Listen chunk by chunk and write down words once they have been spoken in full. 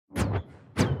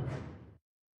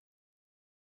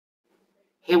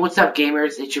Hey, what's up,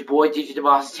 gamers? It's your boy, DJ the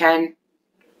Boss 10.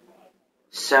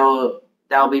 So,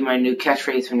 that'll be my new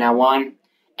catchphrase from now on.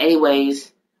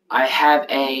 Anyways, I have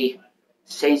a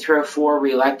Saints Row 4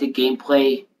 Relected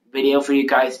gameplay video for you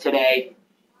guys today.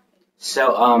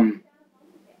 So,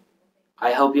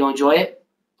 I hope you enjoy it.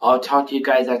 I'll talk to you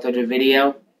guys after the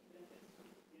video.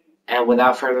 And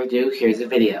without further ado, here's the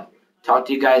video. Talk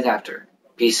to you guys after.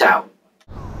 Peace out.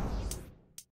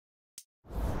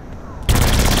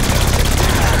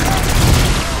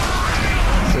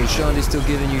 So Shonda's still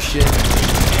giving you shit? Man,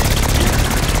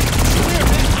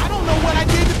 I don't know what I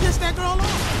did to piss that girl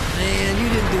off. Man, you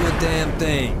didn't do a damn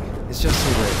thing. It's just a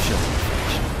way of showing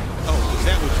affection. Oh, is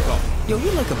that what you call it? Yo,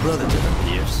 you're like a brother to her,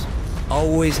 Pierce.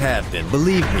 Always have been.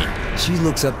 Believe me, she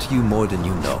looks up to you more than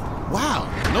you know. Wow,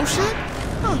 No shit?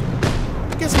 Huh.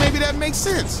 I guess maybe that makes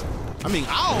sense. I mean,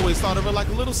 I always thought of her like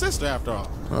a little sister after all.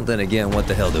 well then again, what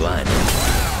the hell do I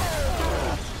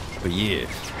know? For years.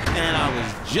 And I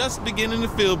was just beginning to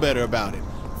feel better about it.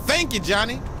 Thank you,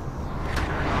 Johnny.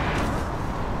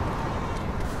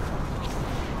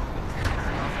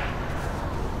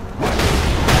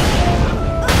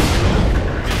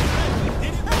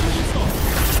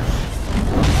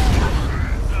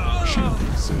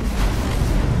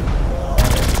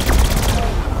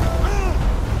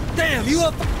 Damn, you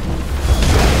up?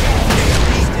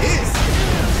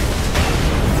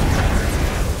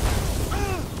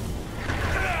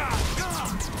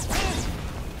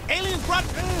 Aliens brought...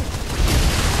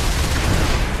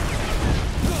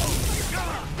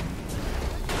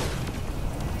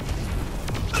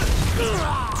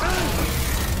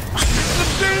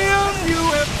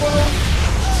 Damn UFO!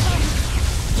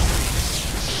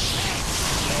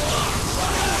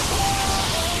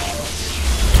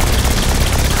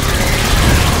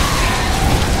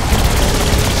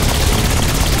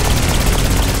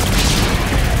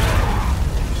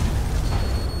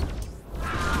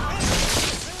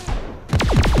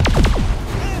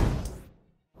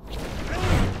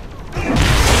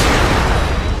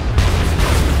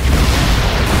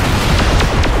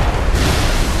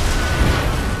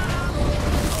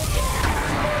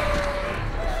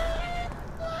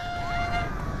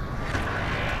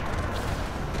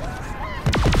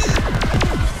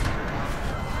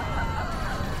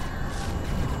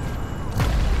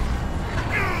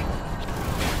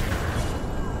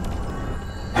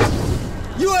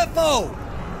 UFO!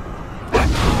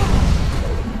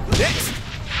 Next!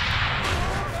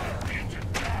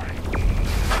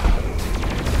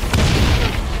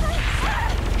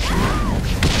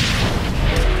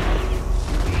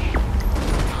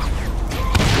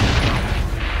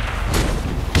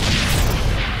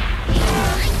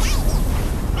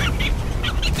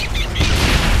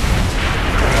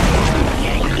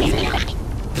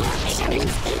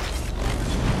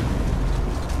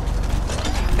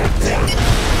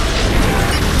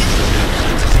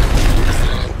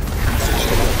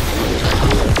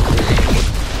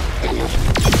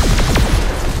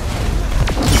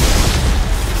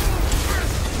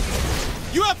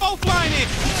 UFO flying in!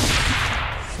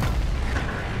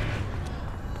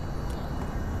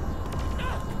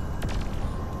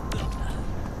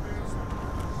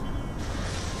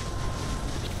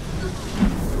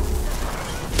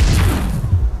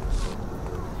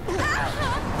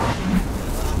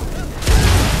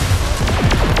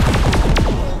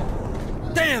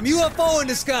 Damn, UFO in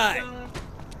the sky!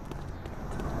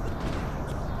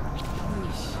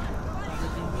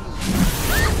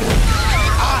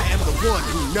 I am the one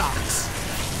who knocks.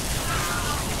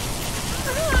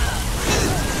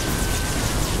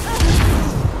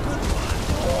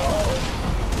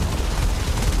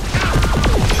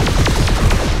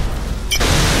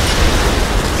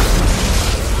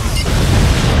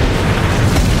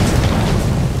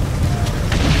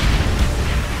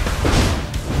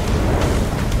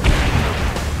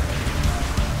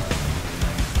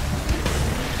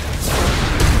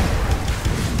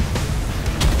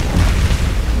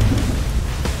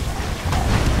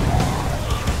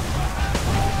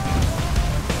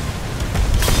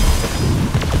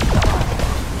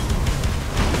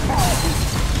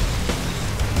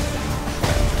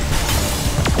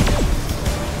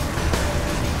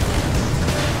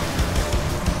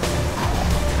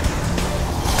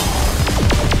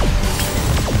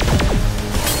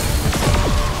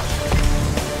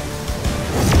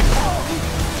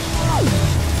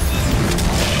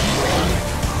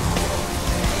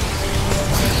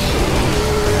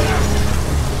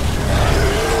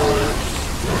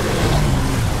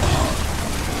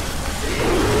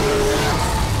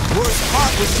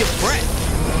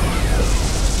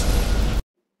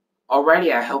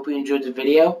 Alrighty, I hope you enjoyed the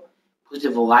video. Please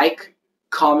leave a like,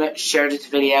 comment, share this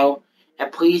video,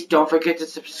 and please don't forget to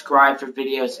subscribe for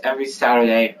videos every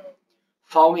Saturday.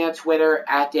 Follow me on Twitter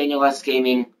at Daniel S.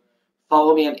 Gaming.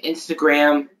 Follow me on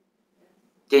Instagram,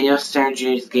 Daniel Stern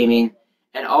Jr.'s Gaming,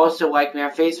 and also like me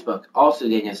on Facebook, also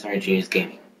Daniel Stern Jr.'s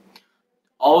Gaming.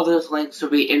 All those links will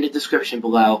be in the description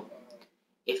below.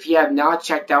 If you have not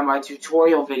checked out my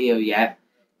tutorial video yet,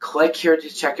 click here to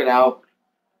check it out.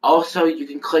 Also, you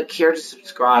can click here to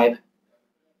subscribe.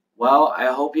 Well, I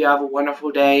hope you have a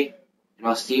wonderful day, and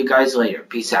I'll see you guys later.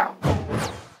 Peace out.